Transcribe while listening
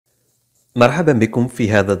مرحبا بكم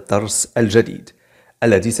في هذا الدرس الجديد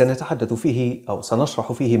الذي سنتحدث فيه أو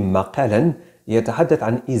سنشرح فيه مقالا يتحدث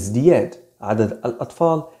عن ازدياد عدد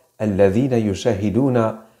الأطفال الذين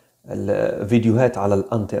يشاهدون الفيديوهات على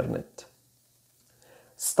الإنترنت.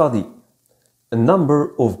 Study. A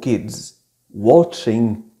number of kids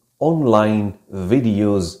watching online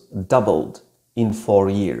videos doubled in 4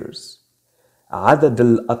 years. عدد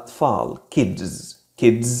الأطفال kids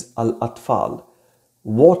الأطفال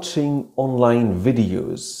watching online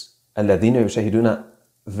videos الذين يشاهدون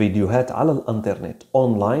فيديوهات على الانترنت.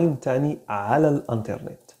 online تعني على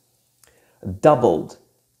الانترنت. doubled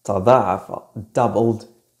تضاعف doubled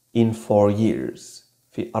in 4 years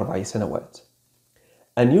في 4 سنوات.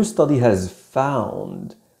 A new study has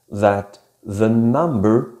found that the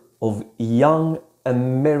number of young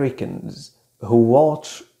Americans who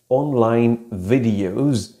watch online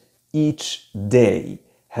videos each day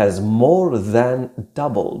has more than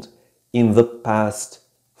doubled in the past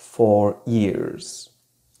 4 years.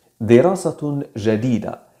 دراسة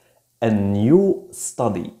جديدة. A new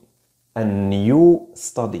study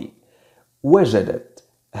وجدت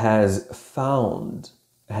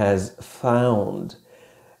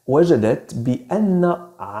وجدت بأن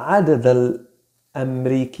عدد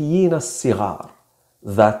الأمريكيين الصغار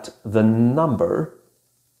that the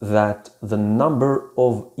number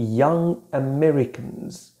of young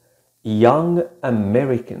Americans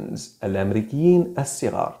الأمريكيين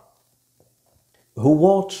الصغار who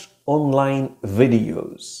watch online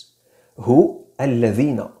videos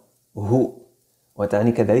الذين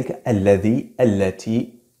وتعني كذلك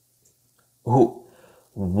التي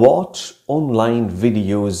watch online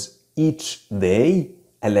videos each day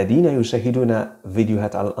الذين يشاهدون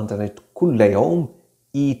فيديوهات على الإنترنت كل يوم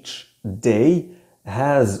each day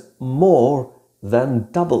has more than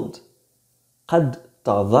doubled قد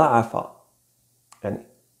تضاعف يعني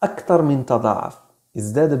أكثر من تضاعف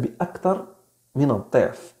ازداد بأكثر من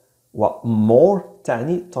الضعف و more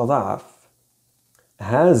تعني تضاعف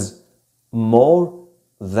has more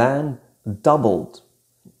than doubled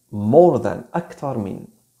more than أكثر من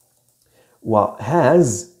و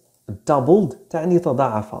has doubled تعني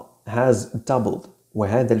تضاعف has doubled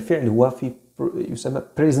وهذا الفعل هو يسمى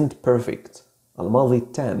present perfect الماضي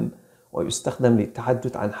التام ويستخدم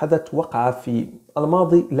للتحدث عن حدث وقع في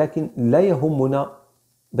الماضي لكن لا يهمنا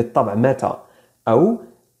بالطبع متى أو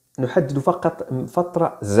نحدد فقط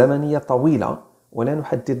فترة زمنية طويلة ولا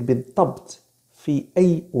نحدد بالضبط في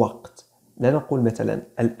أي وقت. لا نقول مثلا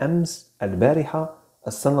الأمس، البارحة،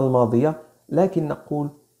 السنة الماضية، لكن نقول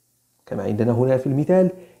كما عندنا هنا في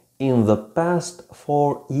المثال in the past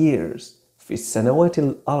 4 years في السنوات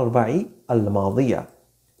الأربع الماضية.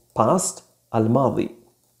 past الماضي.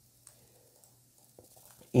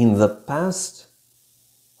 in the past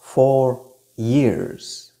 4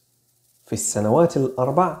 years في السنوات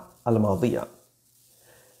الأربع الماضية.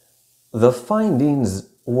 The findings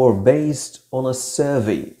were based on a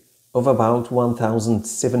survey of about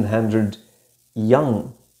 1,700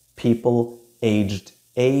 young people aged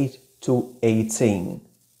 8 to 18.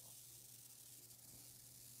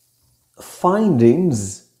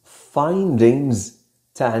 Findings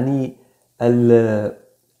تعني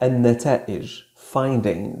النتائج.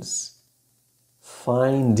 findings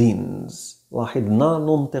لاحظ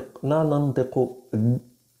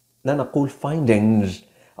لا نقول findings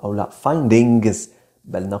أو لا findings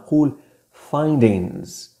بل نقول findings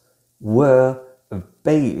were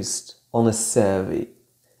based on a survey.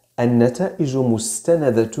 النتائج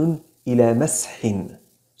مستندة إلى مسح.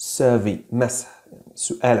 survey مسح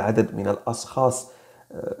سؤال عدد من الأشخاص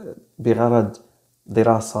بغرض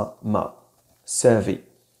دراسة ما. survey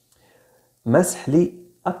مسح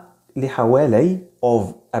لحوالي of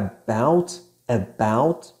about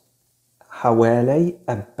حوالي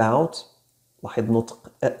about لاحظ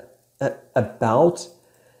نطق about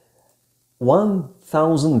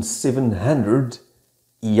 1,700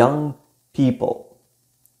 young people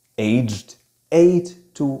aged 8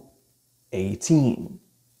 to 18.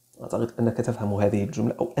 أعتقد أنك تفهم هذه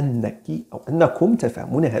الجملة أو أنكم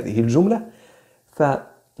تفهمون هذه الجملة.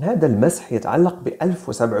 فهذا المسح يتعلق ب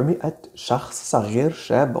 1700 شخص صغير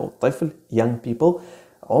شاب أو طفل young people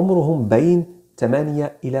عمرهم بين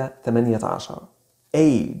 8 إلى 18.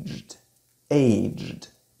 aged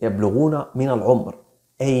يبلغون من العمر.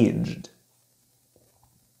 aged.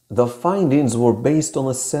 The findings were based on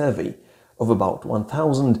a survey of about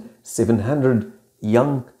 1,700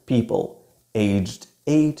 young people aged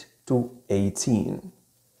 8 to 18.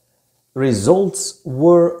 Results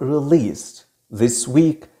were released this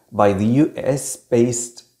week by the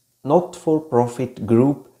US-based not-for-profit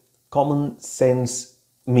group Common Sense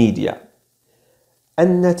Media.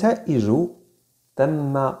 النتائج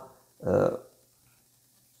تم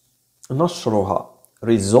نشرها.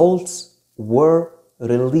 Results were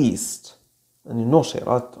released. يعني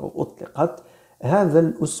نشرت أو أطلقت هذا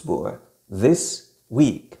الأسبوع. This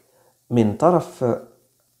week. من طرف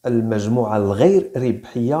المجموعة الغير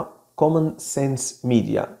ربحية Common Sense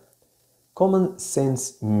Media. Common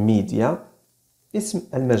Sense Media اسم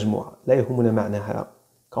المجموعة، لا يهمنا معناها.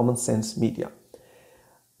 Common Sense Media.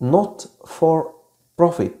 Not for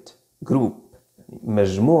profit group، يعني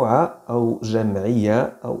مجموعة أو جمعية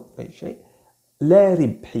أو أي شيء لا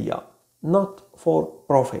ربحية. Not for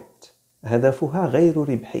profit، هدفها غير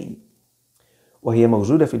ربحي، وهي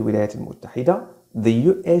موجودة في الولايات المتحدة. The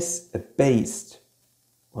US based،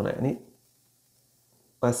 هنا يعني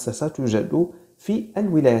مؤسسة توجد في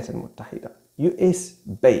الولايات المتحدة. US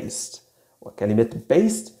based، وكلمة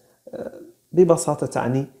based ببساطة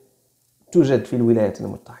تعني توجد في الولايات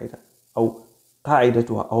المتحدة، أو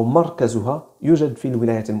قاعدتها أو مركزها يوجد في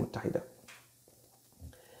الولايات المتحدة.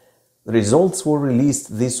 The results were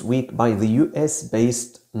released this week by the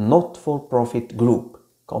US-based not-for-profit group,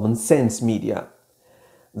 Common Sense Media.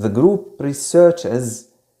 The group researches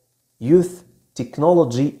youth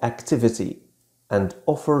technology activity and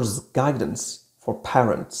offers guidance for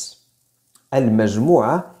parents.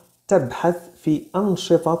 المجموعة تبحث في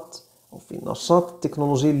أنشطة أو في نشاط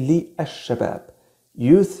التكنولوجي للشباب.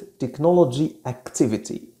 Youth Technology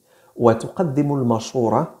Activity، وتقدم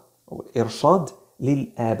المشورة أو الإرشاد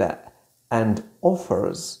للآباء. And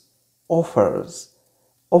offers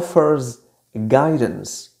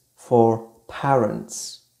guidance for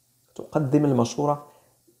parents، تقدم المشورة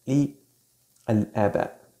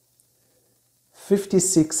للآباء.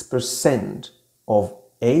 56% of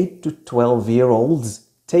 8 to 12-year-olds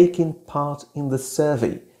taking part in the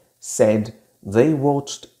survey said they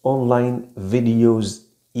watched online videos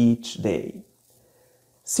each day.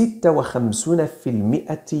 56%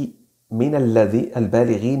 من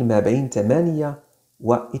البالغين ما بين 8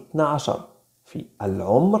 و 12 في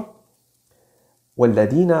العمر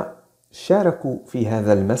والذين شاركوا في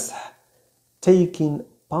هذا المسح taking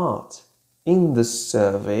part in the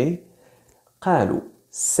survey قالوا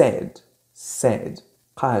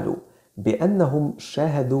قالوا بأنهم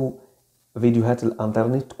شاهدوا فيديوهات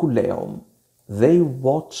الانترنت كل يوم. They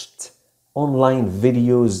watched online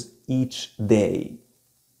videos each day.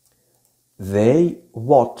 They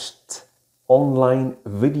watched online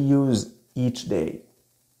videos each day.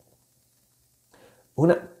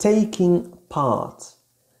 هنا taking part.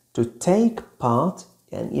 To take part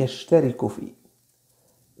يعني يشترك فيه.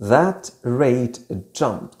 That rate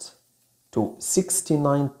jumped to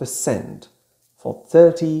 69% for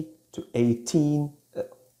 13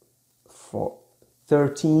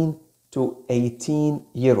 to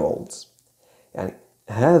 18-year-olds. يعني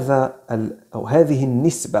هذه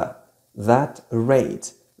النسبة. That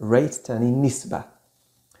rate تعني نسبة.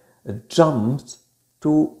 jumped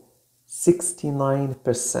to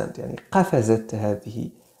 69%، يعني قفزت هذه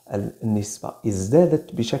النسبة،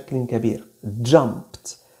 ازدادت بشكل كبير.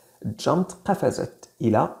 jumped قفزت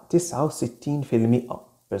إلى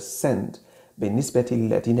 69% بالنسبة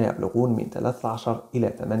للذين يبلغون من 13 إلى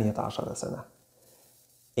 18 سنة.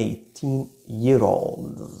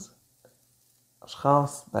 18-year-olds،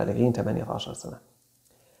 أشخاص بالغين 18 سنة.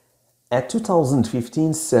 A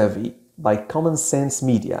 2015 survey by Common Sense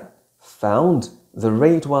Media found the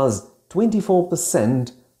rate was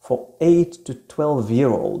 24% for 8 to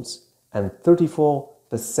 12-year-olds and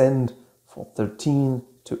 34% for 13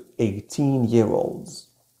 to 18-year-olds.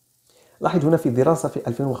 لاحظ هنا في دراسة في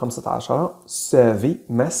 2015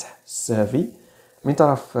 مسح من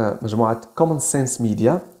طرف مجموعة Common Sense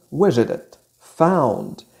Media وجدت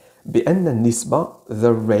found بأن النسبة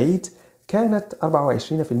the rate كانت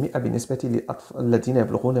 24% بالنسبة للأطفال الذين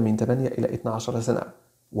يبلغون من 8 إلى 12 سنة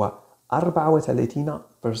و 34%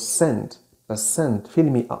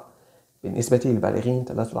 بالنسبة للبالغين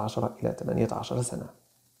 13 إلى 18 سنة.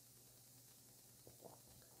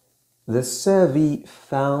 The survey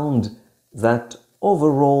found that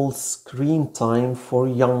overall screen time for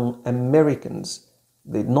young Americans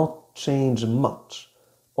did not change much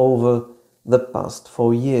over the past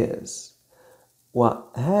 4 years.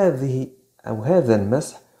 هذا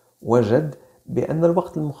المسح وجد بأن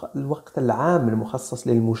الوقت العام المخصص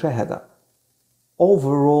للمشاهدة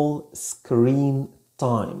overall screen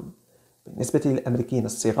time بالنسبة للأمريكيين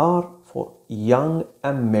الصغار for young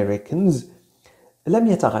Americans لم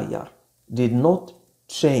يتغير did not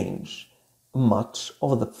change much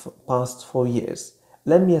over the past 4 years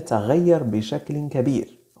لم يتغير بشكل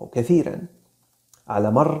كبير أو كثيرا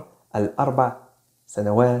على مر ال4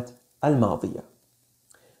 سنوات الماضية.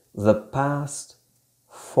 The past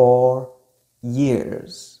 4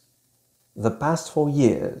 years. The past 4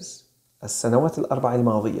 years. السنوات الأربع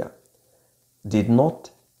الماضية. Did not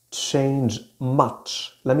change much.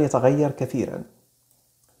 لم يتغير كثيرا.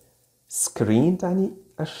 Screen تعني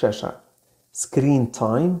الشاشة. Screen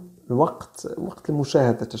time وقت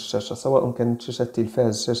مشاهدة الشاشة، سواء كانت شاشة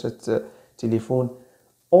تلفاز، شاشة تليفون.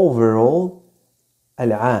 Overall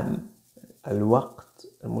العام، الوقت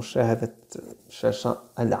مشاهدة الشاشة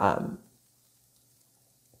العام.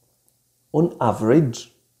 On average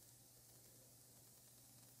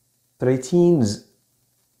preteens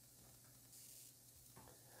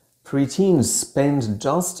spend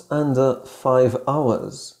just under 5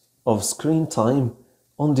 hours of screen time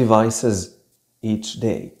on devices each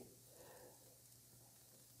day.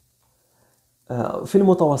 في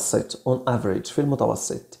المتوسط on average، في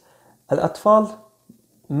المتوسط الأطفال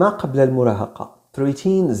ما قبل المراهقة.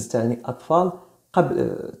 preteens تعني أطفال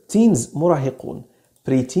قبل teens مراهقون.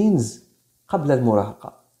 preteens قبل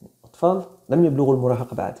المراهقة، أطفال لم يبلغوا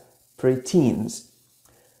المراهقة بعد. preteens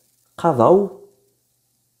قضوا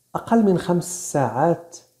أقل من 5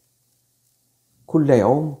 ساعات كل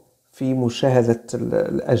يوم في مشاهدة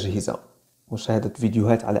الأجهزة، مشاهدة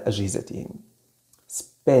فيديوهات على أجهزتهم.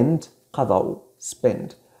 spend قضوا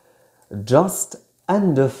spend just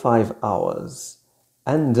under 5 hours.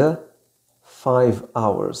 under 5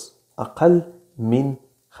 hours أقل من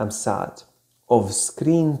 5 ساعات of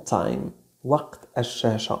screen time وقت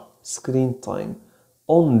الشاشة screen time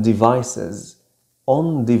on devices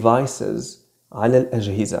على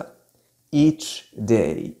الأجهزة each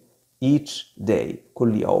day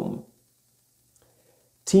كل يوم.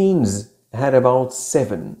 Teens had about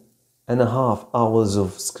 7.5 hours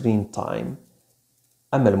of screen time.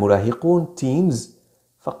 أما المراهقون teens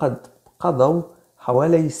فقد قضوا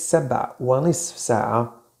حوالي 7.5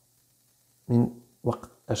 ساعة من وقت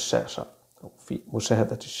الشاشة أو في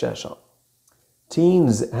مشاهدة الشاشة.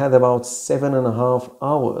 Teens had about 7.5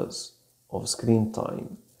 hours of screen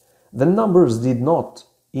time. The numbers did not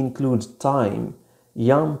include time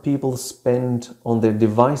young people spend on their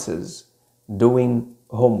devices doing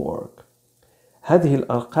homework. هذه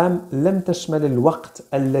الأرقام لم تشمل الوقت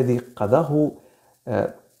الذي قضاه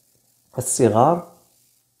الصغار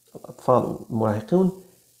الأطفال المراهقون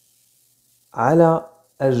على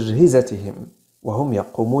أجهزتهم وهم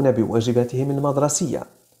يقومون بواجباتهم المدرسية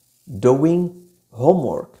doing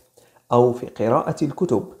homework، أو في قراءة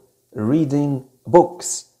الكتب reading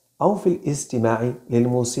books، أو في الاستماع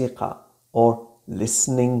للموسيقى or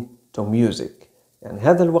listening to music. يعني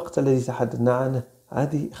هذا الوقت الذي تحدثنا عنه،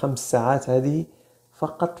 هذه 5 ساعات هذه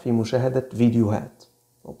فقط في مشاهدة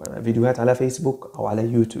فيديوهات على فيسبوك أو على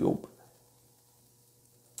يوتيوب.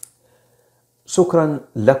 شكرا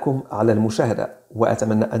لكم على المشاهدة،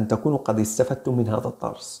 وأتمنى أن تكونوا قد استفدتم من هذا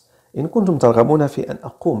الدرس. إن كنتم ترغبون في أن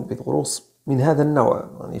أقوم بدروس من هذا النوع،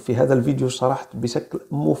 يعني في هذا الفيديو شرحت بشكل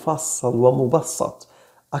مفصل ومبسط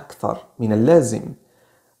أكثر من اللازم،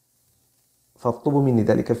 فاطلبوا مني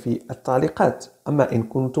ذلك في التعليقات. أما إن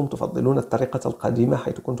كنتم تفضلون الطريقة القديمة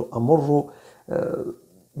حيث كنت أمر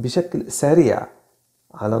بشكل سريع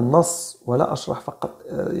على النص ولا أشرح فقط،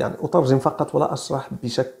 يعني أترجم فقط ولا أشرح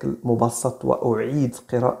بشكل مبسط وأعيد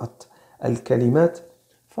قراءة الكلمات،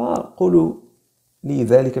 فقولوا لي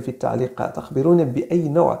ذلك في التعليقات. أخبروني بأي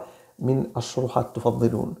نوع من الشروحات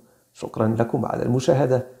تفضلون. شكرا لكم على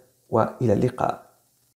المشاهدة وإلى اللقاء.